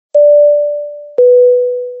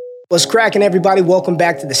What's cracking, everybody? Welcome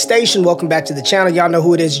back to the station. Welcome back to the channel. Y'all know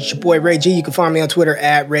who it is. It's your boy, Ray G. You can find me on Twitter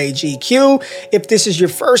at RayGQ. If this is your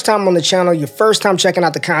first time on the channel, your first time checking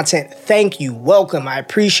out the content, thank you. Welcome. I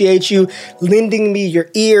appreciate you lending me your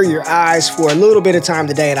ear, your eyes for a little bit of time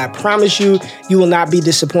today, and I promise you, you will not be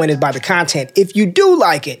disappointed by the content. If you do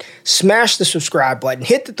like it, smash the subscribe button,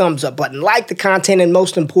 hit the thumbs up button, like the content, and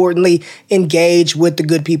most importantly, engage with the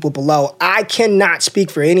good people below. I cannot speak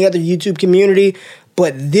for any other YouTube community,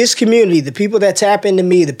 but this community, the people that tap into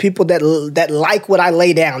me, the people that like what I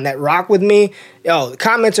lay down, that rock with me, yo, the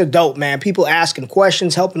comments are dope, man. People asking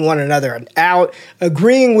questions, helping one another out,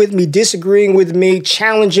 agreeing with me, disagreeing with me,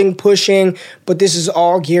 challenging, pushing. But this is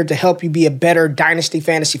all geared to help you be a better dynasty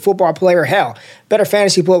fantasy football player. Hell, better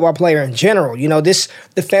fantasy football player in general. You know,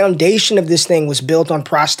 the foundation of this thing was built on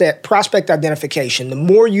prospect identification. The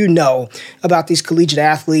more you know about these collegiate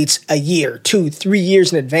athletes a year, 2, 3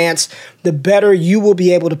 years in advance, the better you will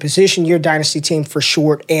be able to position your dynasty team for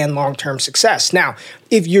short and long-term success. Now,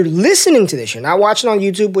 if you're listening to this, you're not watching on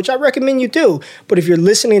YouTube, which I recommend you do, but if you're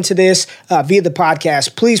listening to this via the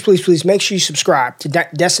podcast, please make sure you subscribe to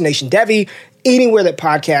Destination Devy, anywhere that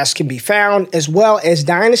podcasts can be found, as well as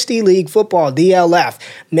Dynasty League Football, DLF.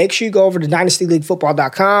 Make sure you go over to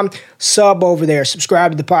dynastyleaguefootball.com, sub over there,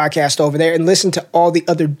 subscribe to the podcast over there, and listen to all the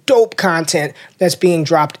other dope content that's being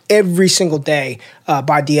dropped every single day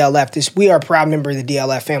by DLF. We are a proud member of the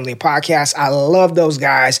DLF family of podcasts. I love those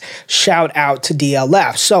guys. Shout out to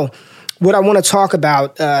DLF. So what I want to talk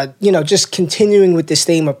about, just continuing with this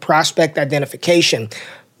theme of prospect identification,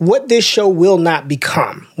 what this show will not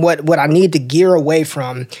become, what I need to gear away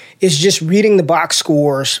from is just reading the box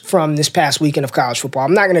scores from this past weekend of college football.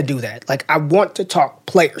 I'm not going to do that. Like, I want to talk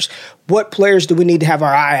players. What players do we need to have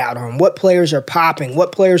our eye out on? What players are popping?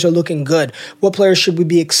 What players are looking good? What players should we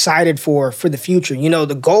be excited for the future? You know,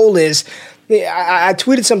 the goal is, I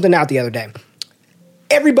tweeted something out the other day.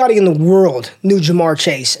 Everybody in the world knew Jamar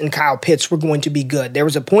Chase and Kyle Pitts were going to be good. There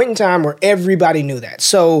was a point in time where everybody knew that.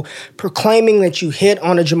 So proclaiming that you hit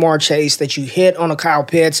on a Jamar Chase, that you hit on a Kyle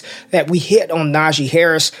Pitts, that we hit on Najee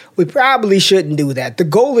Harris, we probably shouldn't do that. The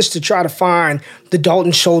goal is to try to find the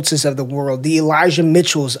Dalton Schultzes of the world, the Elijah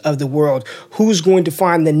Mitchells of the world. Who's going to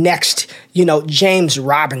find the next, James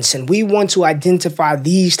Robinson? We want to identify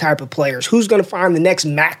these type of players. Who's going to find the next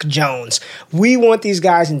Mac Jones? We want these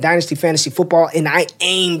guys in Dynasty Fantasy Football, and I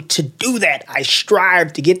aim to do that. I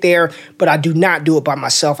strive to get there, but I do not do it by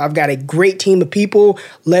myself. I've got a great team of people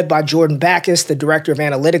led by Jordan Backus, the director of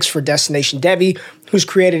analytics for Destination Devy, who's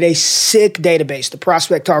created a sick database, the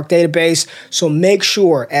Prospect Talk database. So make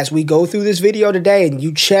sure as we go through this video today and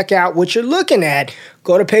you check out what you're looking at,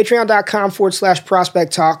 go to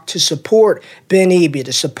patreon.com/Prospect Talk to support Ben Eby,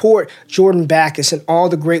 to support Jordan Backus and all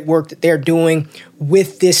the great work that they're doing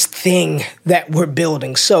with this thing that we're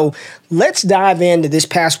building. So let's dive into this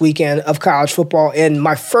past weekend of college football. And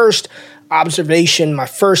my first observation, my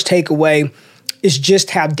first takeaway is just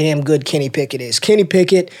how damn good Kenny Pickett is. Kenny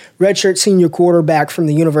Pickett, redshirt senior quarterback from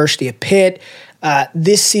the University of Pitt.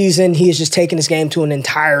 This season, he has just taken his game to an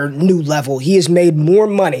entire new level. He has made more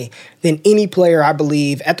money than any player, I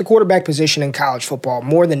believe, at the quarterback position in college football,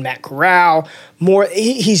 more than Matt Corral.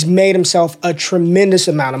 He's made himself a tremendous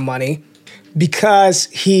amount of money because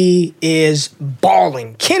he is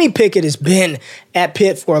balling. Kenny Pickett has been at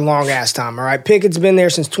Pitt for a long-ass time, all right? Pickett's been there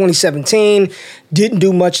since 2017, didn't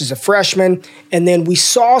do much as a freshman, and then we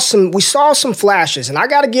saw some flashes, and I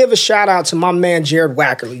got to give a shout-out to my man Jared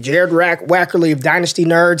Wackerly. Jared Wackerly of Dynasty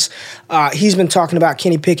Nerds, he's been talking about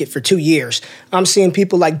Kenny Pickett for 2 years. I'm seeing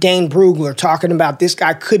people like Dane Brugler talking about this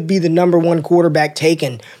guy could be the #1 quarterback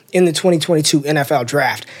taken in the 2022 NFL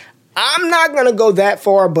Draft. I'm not going to go that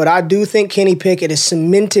far, but I do think Kenny Pickett has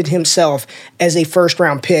cemented himself as a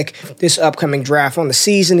first-round pick this upcoming draft. On the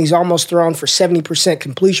season, he's almost thrown for 70%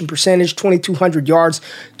 completion percentage, 2,200 yards,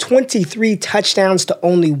 23 touchdowns to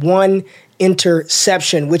only 1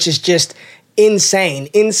 interception, which is just insane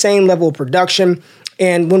level of production.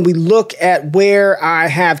 And when we look at where I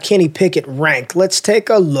have Kenny Pickett ranked, let's take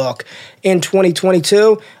a look in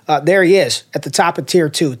 2022. There he is at the top of Tier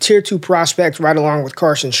 2. Tier 2 prospect right along with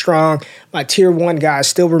Carson Strong. My Tier 1 guys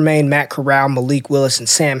still remain Matt Corral, Malik Willis, and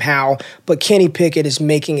Sam Howell. But Kenny Pickett is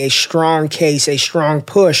making a strong case, a strong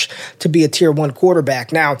push to be a Tier 1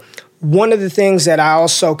 quarterback. Now, one of the things that I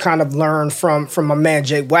also kind of learned from my man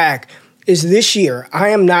Jay Wack is this year, I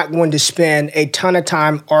am not going to spend a ton of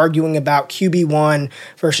time arguing about QB1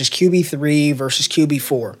 versus QB3 versus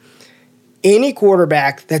QB4. Any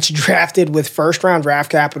quarterback that's drafted with first-round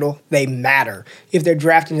draft capital, they matter. If they're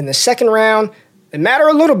drafted in the second round, They matter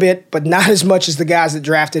a little bit, but not as much as the guys that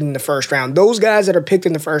drafted in the first round. Those guys that are picked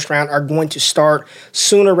in the first round are going to start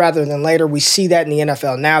sooner rather than later. We see that in the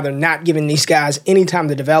NFL now. They're not giving these guys any time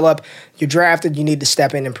to develop. You're drafted, you need to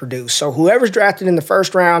step in and produce. So whoever's drafted in the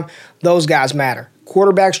first round, those guys matter.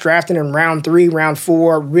 Quarterbacks drafted in round 3, round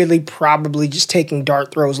 4, really probably just taking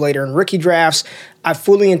dart throws later in rookie drafts. I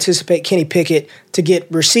fully anticipate Kenny Pickett to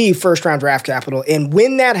receive first-round draft capital. And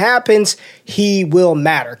when that happens, he will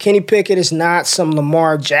matter. Kenny Pickett is not some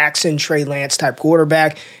Lamar Jackson, Trey Lance type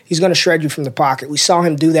quarterback. He's going to shred you from the pocket. We saw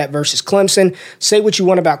him do that versus Clemson. Say what you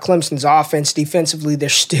want about Clemson's offense. Defensively, they're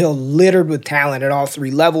still littered with talent at all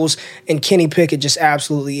 3 levels. And Kenny Pickett just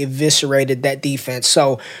absolutely eviscerated that defense.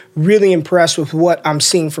 So really impressed with what I'm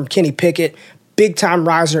seeing from Kenny Pickett. Big-time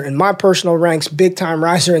riser in my personal ranks, big-time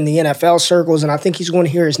riser in the NFL circles, and I think he's going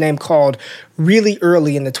to hear his name called really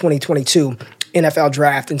early in the 2022 NFL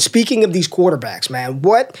draft. And speaking of these quarterbacks, man,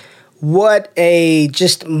 what a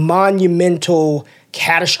just monumental,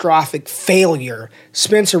 catastrophic failure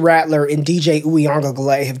Spencer Rattler and DJ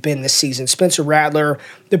Uyunglele have been this season. Spencer Rattler,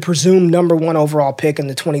 the presumed number 1 overall pick in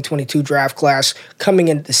the 2022 draft class coming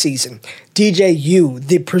into the season. DJ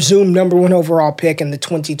the presumed number 1 overall pick in the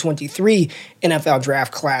 2023 NFL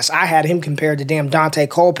draft class. I had him compared to damn Dante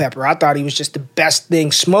Culpepper. I thought he was just the best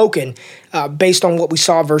thing smoking based on what we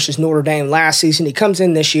saw versus Notre Dame last season. He comes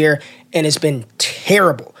in this year and it's been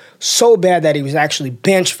terrible. So bad that he was actually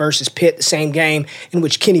benched versus Pitt the same game in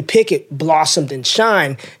which Kenny Pickett blossomed and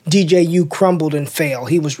shined. DJU crumbled and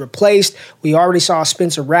failed. He was replaced. We already saw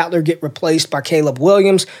Spencer Rattler get replaced by Caleb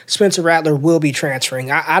Williams. Spencer Rattler will be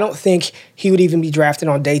transferring. I don't think he would even be drafted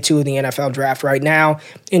on day 2 of the NFL draft right now.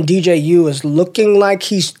 And DJU is looking like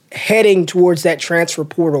he's heading towards that transfer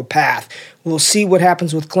portal path. We'll see what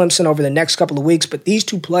happens with Clemson over the next couple of weeks, but these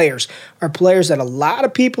 2 players are players that a lot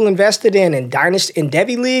of people invested in Dynasty, in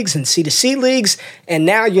Devy leagues and C2C leagues, and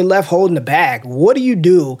now you're left holding the bag. What do you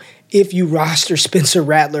do if you roster Spencer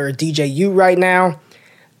Rattler or DJU right now?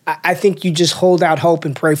 I think you just hold out hope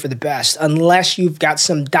and pray for the best, unless you've got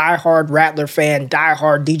some diehard Rattler fan,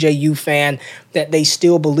 diehard DJU fan that they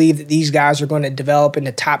still believe that these guys are going to develop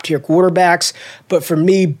into top-tier quarterbacks. But for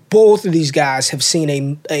me, both of these guys have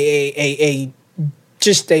seen they've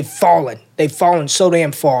fallen. They've fallen so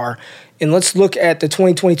damn far. And let's look at the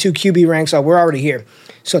 2022 QB ranks. Oh, we're already here.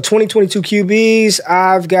 So 2022 QBs,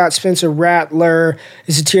 I've got Spencer Rattler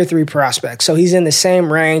is a tier 3 prospect. So he's in the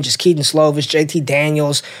same range as Keaton Slovis, JT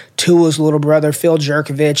Daniels, Tua's little brother, Phil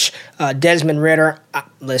Jerkovich, Desmond Ridder.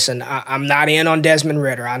 Listen, I'm not in on Desmond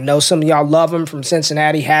Ridder. I know some of y'all love him from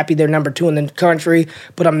Cincinnati, happy they're number 2 in the country,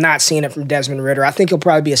 but I'm not seeing it from Desmond Ridder. I think he'll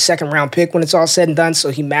probably be a second-round pick when it's all said and done,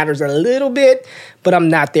 so he matters a little bit, but I'm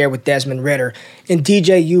not there with Desmond Ridder. And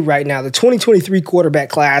DJU right now, the 2023 quarterback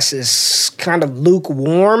class is kind of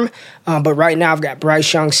lukewarm, but right now I've got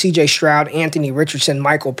Bryce Young, CJ Stroud, Anthony Richardson,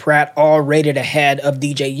 Michael Pratt, all rated ahead of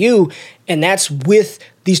DJU, and that's with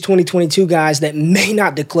these 2022 guys that may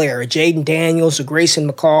not declare, a Jaden Daniels, a Grayson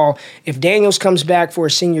McCall. If Daniels comes back for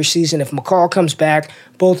a senior season, if McCall comes back,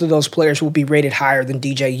 both of those players will be rated higher than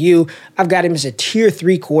DJU. I've got him as a tier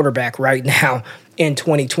 3 quarterback right now in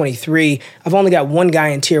 2023. I've only got one guy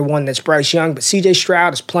in tier 1, that's Bryce Young, but CJ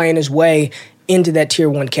Stroud is playing his way into that tier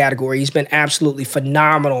 1 category. He's been absolutely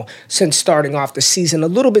phenomenal since starting off the season. A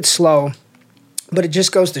little bit slow, but it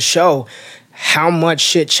just goes to show how much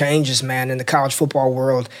shit changes, man, in the college football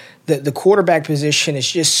world. The quarterback position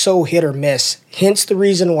is just so hit or miss. Hence the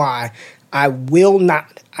reason why I will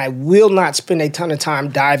not spend a ton of time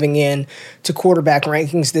diving in to quarterback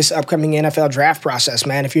rankings this upcoming NFL draft process,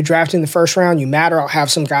 man. If you're drafting in the first round, you matter. I'll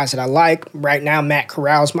have some guys that I like. Right now, Matt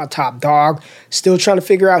Corral is my top dog. Still trying to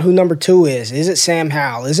figure out who number 2 is. Is it Sam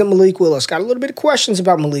Howell? Is it Malik Willis? Got a little bit of questions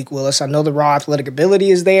about Malik Willis. I know the raw athletic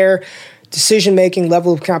ability is there. Decision-making,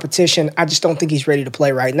 level of competition, I just don't think he's ready to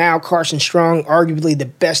play right now. Carson Strong, arguably the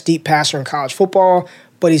best deep passer in college football,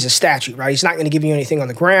 but he's a statue, right? He's not going to give you anything on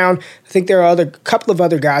the ground. I think there are a couple of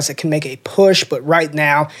other guys that can make a push, but right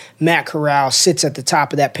now, Matt Corral sits at the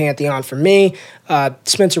top of that pantheon for me.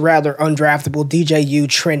 Spencer Rattler, undraftable, DJU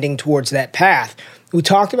trending towards that path. We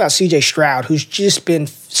talked about CJ Stroud, who's just been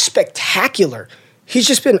spectacular. He's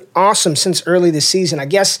just been awesome since early this season. I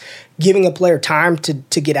guess giving a player time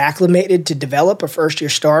to get acclimated, to develop a first-year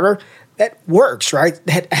starter, that works, right?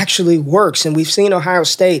 That actually works. And we've seen Ohio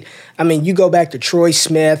State. I mean, you go back to Troy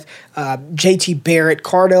Smith, J.T. Barrett,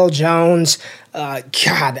 Cardell Jones.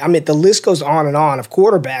 The list goes on and on of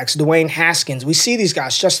quarterbacks. Dwayne Haskins. We see these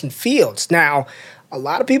guys, Justin Fields. Now, a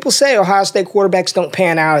lot of people say Ohio State quarterbacks don't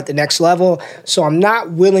pan out at the next level, so I'm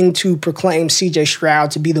not willing to proclaim C.J.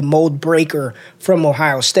 Stroud to be the mold breaker from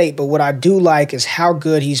Ohio State. But what I do like is how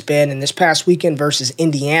good he's been. In this past weekend versus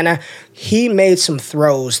Indiana, he made some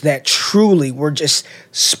throws that truly were just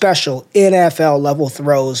special NFL-level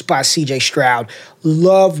throws by C.J. Stroud.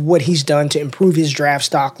 Love what he's done to improve his draft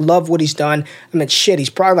stock. Love what he's done. I mean, shit, he's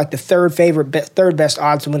probably like the third best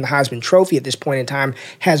odds to win the Heisman Trophy at this point in time.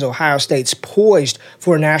 Has Ohio State's poised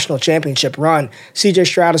for a national championship run. C.J.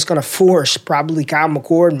 Stroud is going to force probably Kyle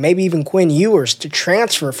McCord, maybe even Quinn Ewers to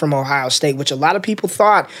transfer from Ohio State, which a lot of people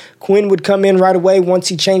thought Quinn would come in right away once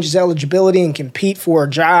he changes eligibility and compete for a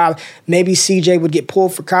job. Maybe C.J. would get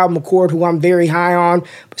pulled for Kyle McCord, who I'm very high on.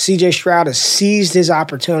 But C.J. Stroud has seized his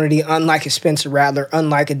opportunity, unlike a Spencer Rattler,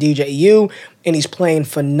 unlike a DJU, and he's playing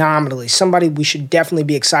phenomenally. Somebody we should definitely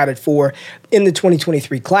be excited for in the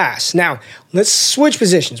 2023 class. Now, let's switch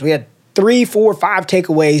positions. We had 3, 4, 5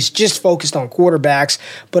 takeaways just focused on quarterbacks,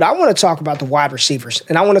 but I want to talk about the wide receivers,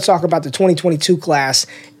 and I want to talk about the 2022 class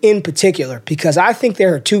in particular, because I think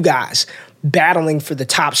there are two guys battling for the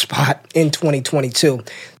top spot in 2022.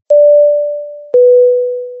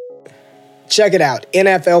 Check it out.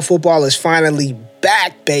 NFL football is finally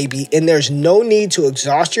back, baby, and there's no need to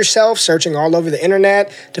exhaust yourself searching all over the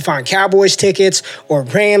internet to find Cowboys tickets or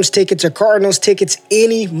Rams tickets or Cardinals tickets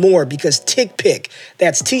anymore, because TickPick,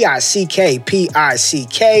 that's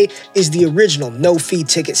TickPick, is the original no-fee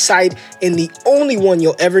ticket site and the only one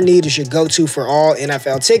you'll ever need as your go-to for all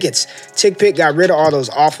NFL tickets. TickPick got rid of all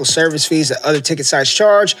those awful service fees that other ticket sites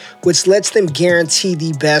charge, which lets them guarantee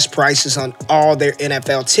the best prices on all their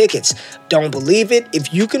NFL tickets. Don't believe it?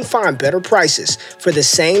 If you can find better prices for the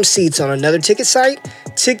same seats on another ticket site,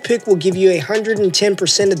 TickPick will give you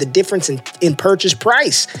 110% of the difference in purchase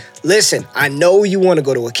price. Listen, I know you want to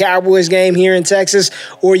go to a Cowboys game here in Texas,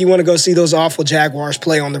 or you want to go see those awful Jaguars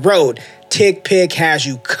play on the road. TickPick has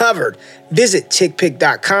you covered. Visit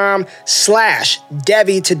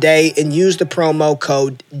TickPick.com/Devi today and use the promo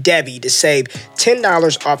code Devi to save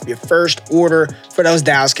 $10 off your first order for those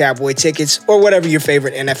Dallas Cowboy tickets or whatever your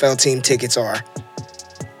favorite NFL team tickets are.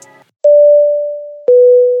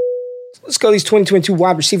 Let's go to these 2022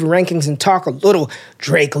 wide receiver rankings and talk a little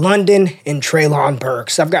Drake London and Treylon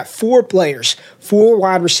Burks. I've got 4 players, 4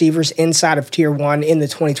 wide receivers inside of Tier 1 in the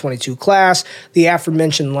 2022 class. The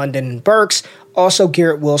aforementioned London and Burks. Also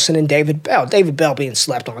Garrett Wilson and David Bell. David Bell being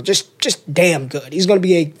slept on. Just damn good. He's going to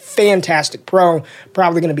be a fantastic pro.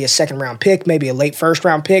 Probably going to be a second-round pick, maybe a late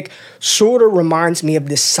first-round pick. Sort of reminds me of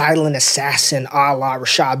this silent assassin a la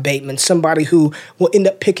Rashad Bateman, somebody who will end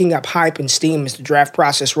up picking up hype and steam as the draft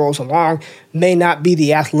process rolls along. May not be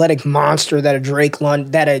the athletic monster that a Drake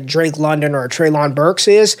London or a Treylon Burks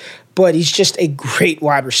is, but he's just a great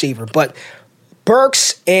wide receiver. But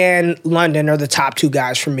Burks and London are the top 2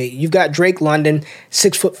 guys for me. You've got Drake London,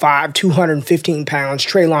 6'5", 215 pounds.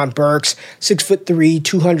 Treylon Burks,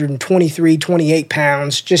 6'3", 28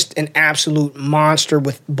 pounds. Just an absolute monster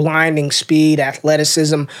with blinding speed,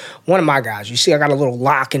 athleticism. One of my guys. You see, I got a little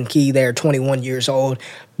lock and key there, 21 years old.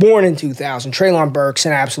 Born in 2000. Treylon Burks,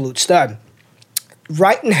 an absolute stud.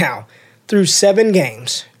 Right now, through 7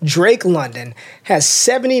 games, Drake London has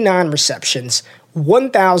 79 receptions,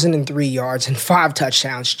 1,003 yards, and 5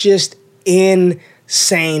 touchdowns. Just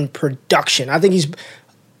insane production. I think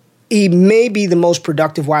he may be the most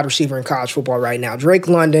productive wide receiver in college football right now. Drake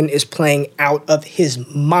London is playing out of his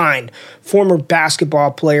mind. Former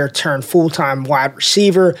basketball player turned full-time wide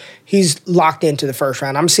receiver. He's locked into the first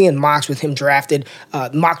round. I'm seeing mocks with him drafted,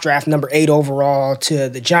 mock draft number 8 overall to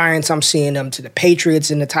the Giants. I'm seeing him to the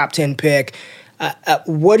Patriots in the top 10 pick.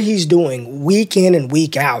 What he's doing week in and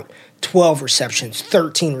week out, 12 receptions,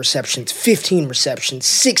 13 receptions, 15 receptions,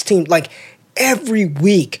 16, like every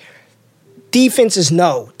week. Teams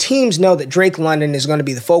know that Drake London is going to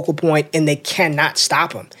be the focal point, and they cannot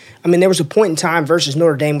stop him. I mean, there was a point in time versus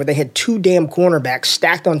Notre Dame where they had 2 damn cornerbacks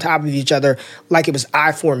stacked on top of each other like it was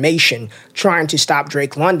I formation trying to stop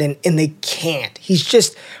Drake London, and they can't.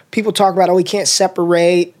 People talk about, he can't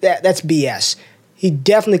separate. That's BS. He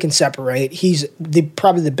definitely can separate. He's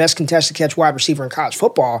probably the best contested catch wide receiver in college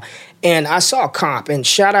football. And I saw a comp, and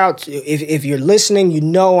shout out, if you're listening, you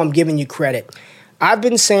know I'm giving you credit. I've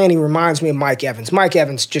been saying he reminds me of Mike Evans. Mike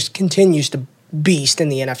Evans just continues to beast in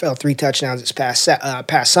the NFL, 3 touchdowns this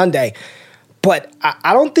past Sunday. But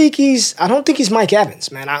I don't think he's Mike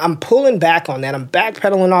Evans, man. I'm pulling back on that. I'm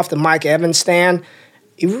backpedaling off the Mike Evans stand.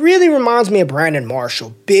 He really reminds me of Brandon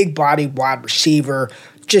Marshall, big body wide receiver,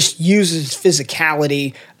 just uses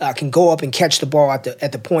physicality, can go up and catch the ball at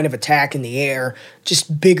the point of attack in the air,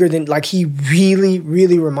 just bigger than, he really,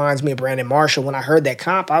 really reminds me of Brandon Marshall. When I heard that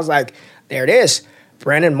comp, I was like, there it is.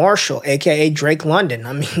 Brandon Marshall, a.k.a. Drake London.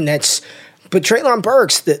 I mean, but Treylon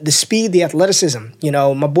Burks, the speed, the athleticism. You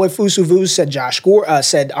know, my boy Fusu Vu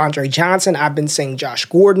said Andre Johnson. I've been saying Josh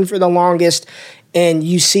Gordon for the longest. And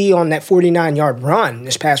you see on that 49-yard run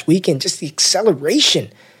this past weekend, just the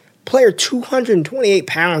acceleration. Player 228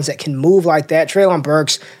 pounds that can move like that. Treylon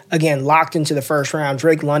Burks, again, locked into the first round.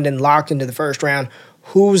 Drake London locked into the first round.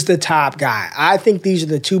 Who's the top guy? I think these are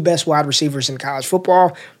the two best wide receivers in college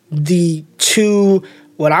football. The two,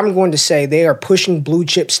 what I'm going to say, they are pushing blue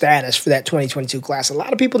chip status for that 2022 class. A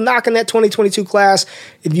lot of people knocking that 2022 class.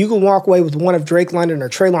 If you can walk away with one of Drake London or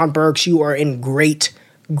Treylon Burks, you are in great,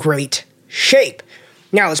 great shape.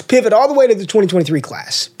 Now, let's pivot all the way to the 2023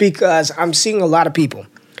 class because I'm seeing a lot of people.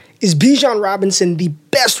 Is Bijan Robinson the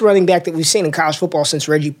best running back that we've seen in college football since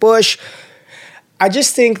Reggie Bush? I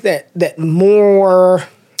just think that more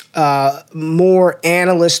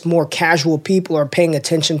analysts, more casual people are paying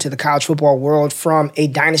attention to the college football world from a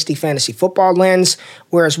dynasty fantasy football lens,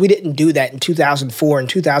 whereas we didn't do that in 2004 and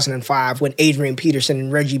 2005 when Adrian Peterson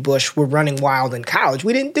and Reggie Bush were running wild in college.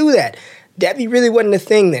 We didn't do that. Devy really wasn't a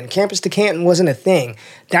thing then. Campus to Canton wasn't a thing.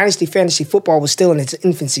 Dynasty fantasy football was still in its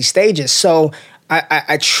infancy stages. So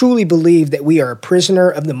I truly believe that we are a prisoner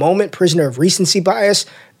of the moment, prisoner of recency bias,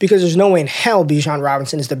 because there's no way in hell Bijan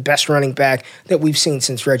Robinson is the best running back that we've seen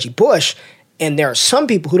since Reggie Bush. And there are some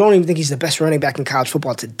people who don't even think he's the best running back in college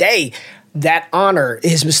football today. That honor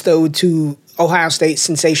is bestowed to Ohio State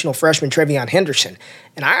sensational freshman TreVeyon Henderson.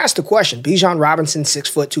 And I asked the question, Bijan Robinson, 6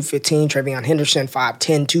 foot, 215, TreVeyon Henderson,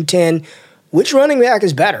 5'10", 210. Which running back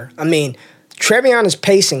is better? I mean, TreVeyon is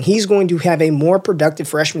pacing. He's going to have a more productive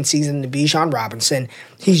freshman season than Bijan Robinson.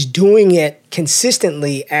 He's doing it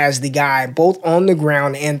consistently as the guy, both on the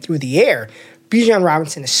ground and through the air. Bijan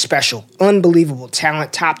Robinson is special, unbelievable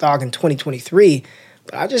talent, top dog in 2023.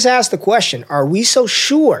 But I just asked the question, are we so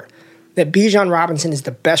sure that Bijan Robinson is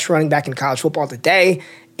the best running back in college football today?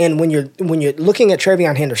 And when you're looking at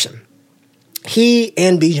TreVeyon Henderson, he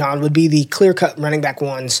and Bijan would be the clear-cut running back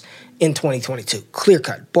ones in 2022.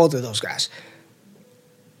 Clear-cut, both of those guys.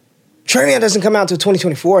 TreVeyon doesn't come out until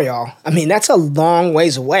 2024, y'all. I mean, that's a long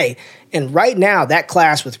ways away. And right now, that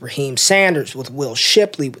class with Raheem Sanders, with Will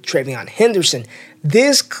Shipley, with TreVeyon Henderson,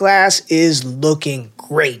 this class is looking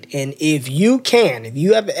great. And if you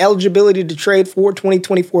have eligibility to trade for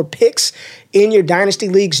 2024 picks in your dynasty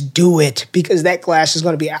leagues, do it because that class is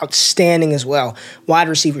going to be outstanding as well. Wide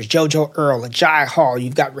receivers, JoJo Earl, Ajay Hall.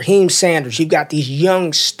 You've got Raheem Sanders. You've got these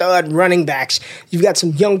young stud running backs. You've got some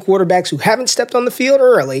young quarterbacks who haven't stepped on the field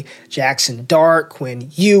early. Jackson Dart,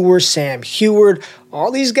 Quinn Ewers, Sam Heward,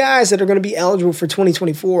 all these guys that are going to be eligible for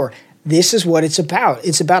 2024. This is what it's about.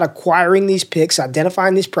 It's about acquiring these picks,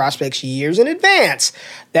 identifying these prospects years in advance.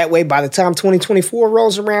 That way, by the time 2024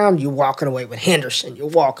 rolls around, you're walking away with Henderson. You're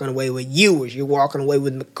walking away with Ewers. You're walking away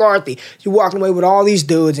with McCarthy. You're walking away with all these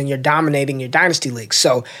dudes, and you're dominating your dynasty league.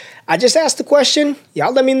 So I just asked the question.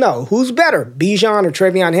 Y'all let me know. Who's better, Bijan or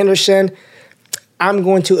TreVeyon Henderson? I'm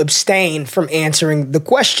going to abstain from answering the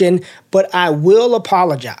question, but I will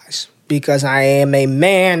apologize because I am a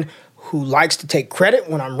man who likes to take credit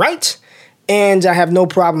when I'm right, and I have no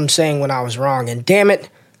problem saying when I was wrong. And damn it,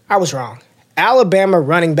 I was wrong. Alabama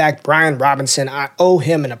running back Brian Robinson, I owe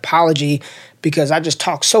him an apology because I just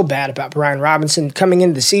talked so bad about Brian Robinson coming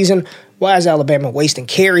into the season. Why is Alabama wasting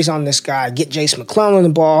carries on this guy? Get Jace McClellan the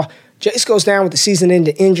ball. Jace goes down with the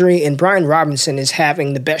season-ending injury, and Brian Robinson is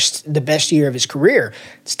having the best year of his career.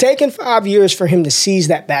 It's taken 5 years for him to seize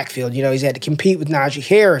that backfield. You know, he's had to compete with Najee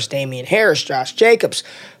Harris, Damian Harris, Josh Jacobs.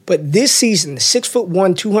 But this season, the 6'1",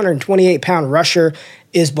 228-pound rusher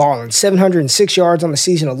is balling. 706 yards on the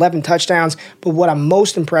season, 11 touchdowns. But what I'm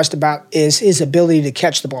most impressed about is his ability to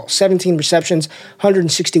catch the ball. 17 receptions,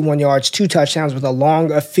 161 yards, 2 touchdowns with a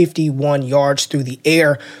long of 51 yards through the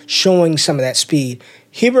air, showing some of that speed.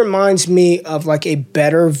 He reminds me of like a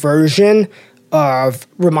better version of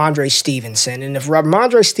Ramondre Stevenson. And if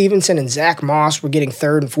Ramondre Stevenson and Zach Moss were getting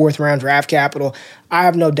 3rd and 4th round draft capital, I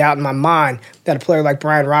have no doubt in my mind that a player like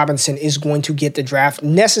Brian Robinson is going to get the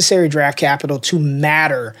necessary draft capital to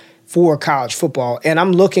matter for college football. And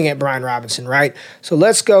I'm looking at Brian Robinson, right? So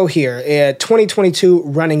let's go here. 2022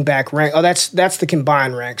 running back rank. Oh, that's the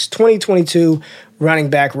combined ranks. 2022 running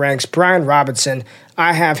back ranks. Brian Robinson,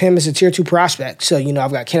 I have him as a tier 2 prospect. So, you know,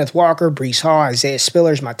 I've got Kenneth Walker, Breece Hall, Isaiah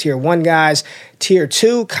Spillers, my tier 1 guys. Tier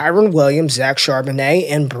 2, Kyron Williams, Zach Charbonnet,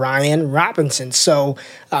 and Brian Robinson. So,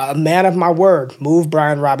 man of my word, move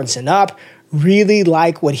Brian Robinson up. Really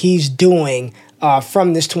like what he's doing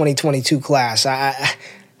from this 2022 class.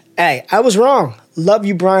 Hey, I was wrong. Love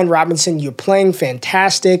you, Brian Robinson. You're playing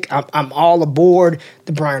fantastic. I'm all aboard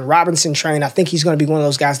the Brian Robinson train. I think he's going to be one of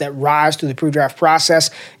those guys that rise through the pre-draft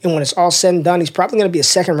process. And when it's all said and done, he's probably going to be a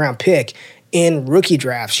second-round pick in rookie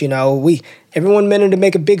drafts. You know, everyone meant to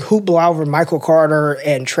make a big hoopla over Michael Carter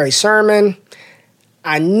and Trey Sermon.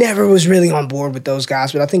 I never was really on board with those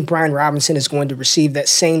guys, but I think Brian Robinson is going to receive that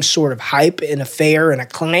same sort of hype and affair and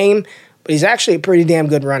acclaim. But he's actually a pretty damn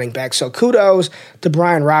good running back. So kudos to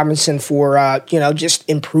Brian Robinson for, just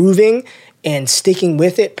improving and sticking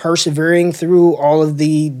with it, persevering through all of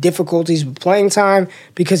the difficulties with playing time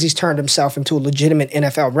because he's turned himself into a legitimate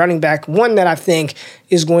NFL running back, one that I think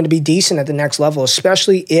is going to be decent at the next level,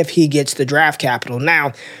 especially if he gets the draft capital.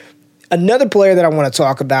 Now, another player that I want to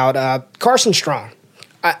talk about, Carson Strong.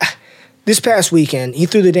 This past weekend, he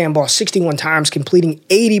threw the damn ball 61 times, completing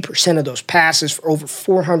 80% of those passes for over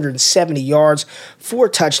 470 yards, 4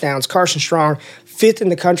 touchdowns. Carson Strong, 5th in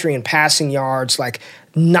the country in passing yards, like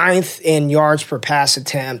 9th in yards per pass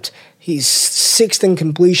attempt. He's 6th in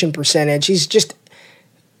completion percentage.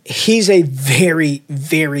 He's a very,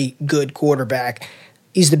 very good quarterback.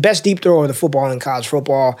 He's the best deep thrower of the football in college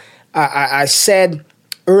football. I said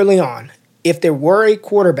early on, if there were a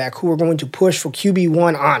quarterback who were going to push for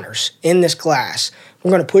QB1 honors in this class, we're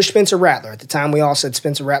going to push Spencer Rattler. At the time, we all said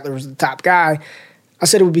Spencer Rattler was the top guy. I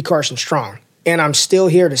said it would be Carson Strong. And I'm still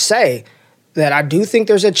here to say that I do think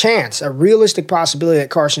there's a chance, a realistic possibility that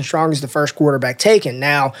Carson Strong is the first quarterback taken.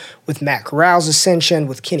 Now, with Matt Corral's ascension,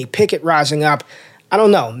 with Kenny Pickett rising up, I don't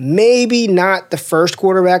know, maybe not the first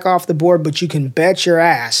quarterback off the board, but you can bet your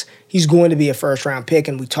ass he's going to be a first-round pick.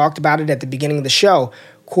 And we talked about it at the beginning of the show.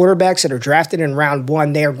 Quarterbacks that are drafted in round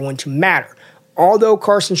 1, they are going to matter. Although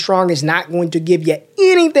Carson Strong is not going to give you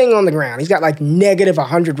anything on the ground. He's got like negative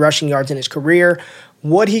 100 rushing yards in his career.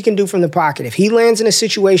 What he can do from the pocket. If he lands in a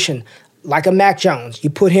situation like a Mac Jones, you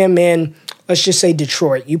put him in, let's just say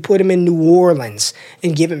Detroit, you put him in New Orleans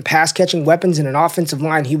and give him pass-catching weapons and an offensive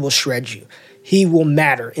line, he will shred you. He will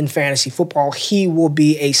matter in fantasy football. He will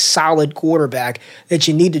be a solid quarterback that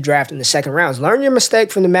you need to draft in the second rounds. Learn your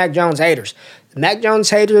mistake from the Mac Jones haters. The Mac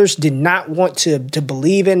Jones haters did not want to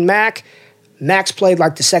believe in Mac. Mac's played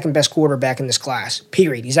like the second best quarterback in this class,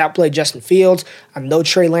 period. He's outplayed Justin Fields. I know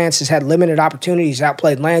Trey Lance has had limited opportunities. He's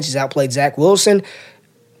outplayed Lance. He's outplayed Zach Wilson.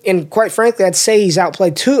 And quite frankly, I'd say he's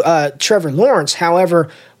outplayed Trevor Lawrence. However,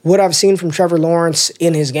 what I've seen from Trevor Lawrence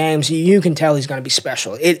in his games, you can tell he's going to be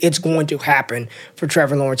special. It's going to happen for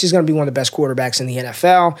Trevor Lawrence. He's going to be one of the best quarterbacks in the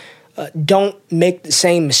NFL. Don't make the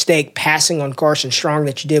same mistake passing on Carson Strong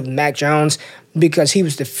that you did with Mac Jones, because he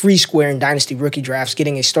was the free square in dynasty rookie drafts,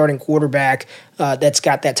 getting a starting quarterback that's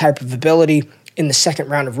got that type of ability in the second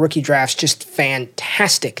round of rookie drafts. Just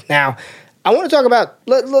fantastic. Now, I want to talk about,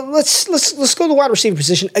 let's go to the wide receiver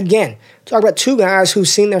position again. Talk about two guys who've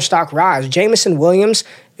seen their stock rise, Jamison Williams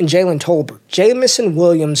and Jalen Tolbert. Jamison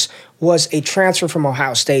Williams was a transfer from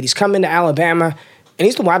Ohio State. He's come into Alabama, and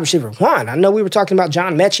he's the wide receiver 1. I know we were talking about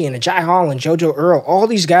John Mechie and Ajay Hall and JoJo Earl, all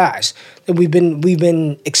these guys that we've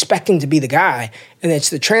been expecting to be the guy. And it's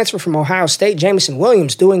the transfer from Ohio State, Jamison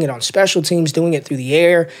Williams, doing it on special teams, doing it through the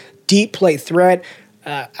air, deep play threat.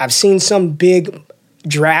 I've seen some big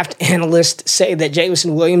draft analysts say that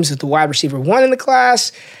Jamison Williams is the wide receiver 1 in the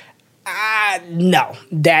class. No,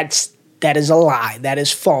 that is a lie. That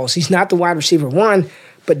is false. He's not the wide receiver 1,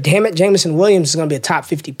 but damn it, Jamison Williams is going to be a top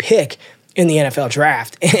 50 pick in the NFL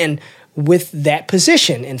draft. And with that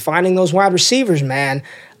position and finding those wide receivers, man,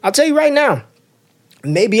 I'll tell you right now, it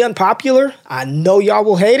may be unpopular. I know y'all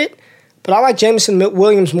will hate it, but I like Jamison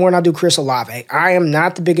Williams more than I do Chris Olave. I am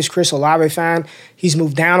not the biggest Chris Olave fan. He's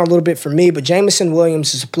moved down a little bit for me, but Jamison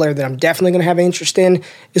Williams is a player that I'm definitely going to have interest in,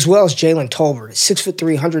 as well as Jalen Tolbert. 6'3",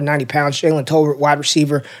 190 pounds. Jalen Tolbert, wide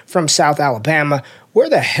receiver from South Alabama. Where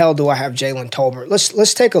the hell do I have Jalen Tolbert?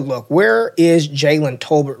 Let's take a look. Where is Jalen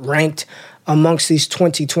Tolbert ranked amongst these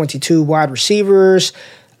 2022 wide receivers?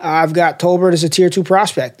 I've got Tolbert as a Tier 2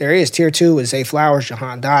 prospect. There he is. Tier 2 is Zay Flowers,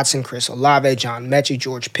 Jahan Dotson, Chris Olave, John Mechie,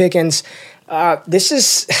 George Pickens. This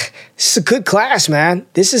is a good class, man.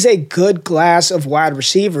 This is a good class of wide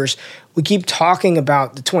receivers. We keep talking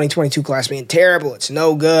about the 2022 class being terrible. It's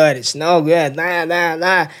no good. It's no good.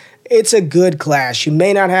 Nah. It's a good class. You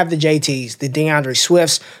may not have the JTs, the DeAndre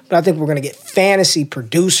Swifts, but I think we're going to get fantasy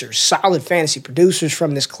producers, solid fantasy producers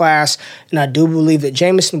from this class. And I do believe that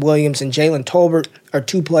Jamison Williams and Jalen Tolbert are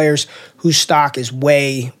two players whose stock is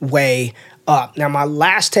way, way up. Now, my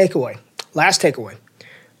last takeaway.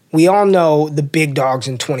 We all know the big dogs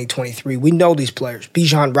in 2023. We know these players.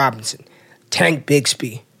 Bijan Robinson, Tank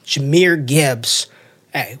Bigsby, Jahmyr Gibbs.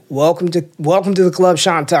 Hey, welcome to the club,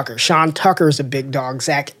 Sean Tucker. Sean Tucker is a big dog.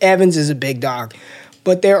 Zach Evans is a big dog.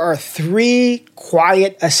 But there are 3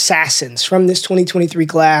 quiet assassins from this 2023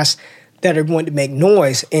 class that are going to make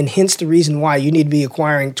noise, and hence the reason why you need to be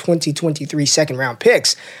acquiring 2023 second-round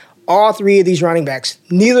picks. All 3 of these running backs,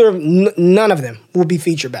 none of them will be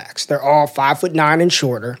feature backs. They're all 5'9" and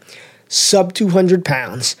shorter, sub 200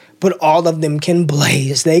 pounds, but all of them can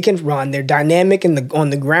blaze. They can run. They're dynamic on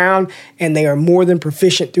the ground, and they are more than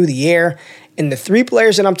proficient through the air. And the 3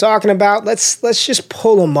 players that I'm talking about, let's just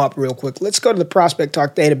pull them up real quick. Let's go to the Prospect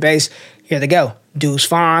Talk database. Here they go. Deuce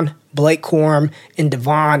Vaughn, Blake Corum, and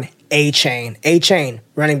Devon A-Chain. A-Chain,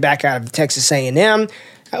 running back out of Texas A&M.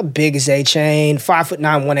 How big is A-Chain? 5'9",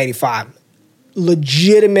 185.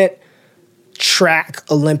 Legitimate track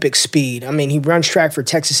Olympic speed. I mean, he runs track for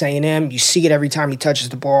Texas A&M. You see it every time he touches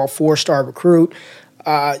the ball. 4-star recruit.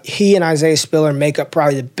 He and Isaiah Spiller make up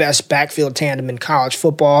probably the best backfield tandem in college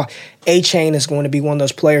football. A-Chain is going to be one of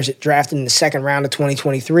those players that drafted in the second round of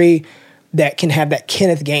 2023 that can have that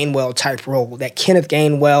Kenneth Gainwell type role. That Kenneth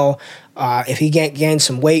Gainwell, if he gains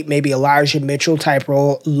some weight, maybe Elijah Mitchell type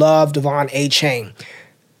role. Love Devon A-Chain.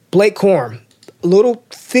 Blake Corum, a little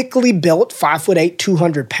thickly built, 5'8",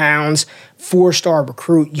 200 pounds, 4-star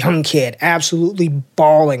recruit, young kid, absolutely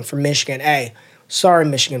balling for Michigan. Hey, sorry,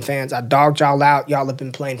 Michigan fans, I dogged y'all out. Y'all have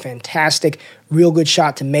been playing fantastic. Real good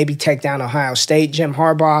shot to maybe take down Ohio State. Jim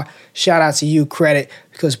Harbaugh, shout out to you, credit,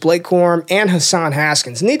 because Blake Corum and Hassan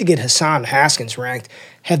Haskins, need to get Hassan Haskins ranked,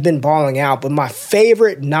 have been balling out. But my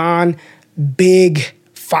favorite non-big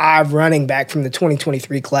 5 running back from the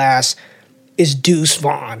 2023 class is Deuce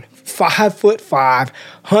Vaughn. 5'5",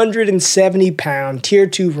 170-pound, Tier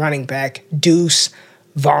 2 running back, Deuce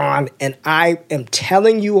Vaughn. And I am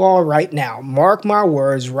telling you all right now, mark my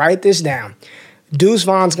words, write this down. Deuce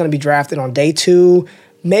Vaughn's going to be drafted on day 2,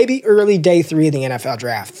 maybe early day 3 of the NFL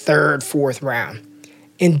draft, 3rd, 4th round.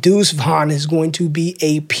 And Deuce Vaughn is going to be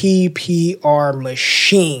a PPR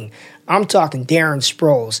machine. I'm talking Darren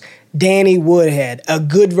Sproles, Danny Woodhead, a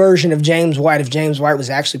good version of James White if James White was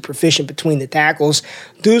actually proficient between the tackles.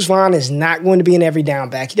 Deuce Vaughn is not going to be an every down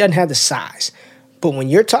back. He doesn't have the size. But when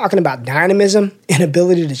you're talking about dynamism and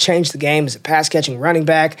ability to change the game as a pass-catching running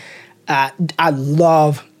back, I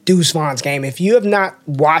love Deuce Vaughn's game. If you have not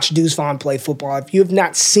watched Deuce Vaughn play football, if you have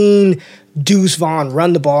not seen Deuce Vaughn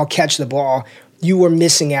run the ball, catch the ball, you are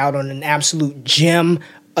missing out on an absolute gem,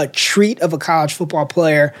 a treat of a college football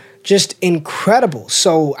player. Just incredible.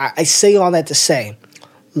 So I say all that to say,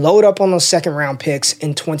 load up on those second-round picks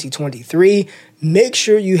in 2023. Make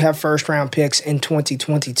sure you have first-round picks in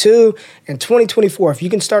 2022 and 2024. If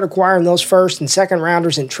you can start acquiring those first and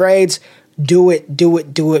second-rounders in trades, do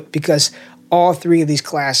it, because all 3 of these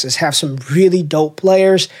classes have some really dope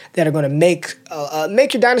players that are going to make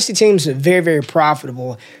your dynasty teams very, very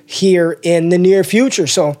profitable here in the near future.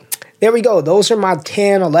 So there we go. Those are my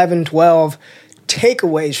 10, 11, 12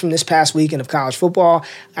 takeaways from this past weekend of college football.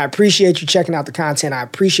 I appreciate you checking out the content. I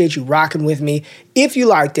appreciate you rocking with me. If you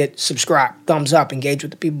liked it, subscribe, thumbs up, engage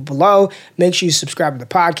with the people below. Make sure you subscribe to the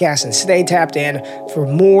podcast and stay tapped in for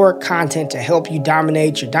more content to help you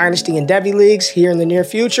dominate your dynasty and Devy leagues here in the near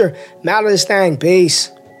future. I'm out of this thing.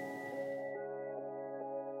 Peace.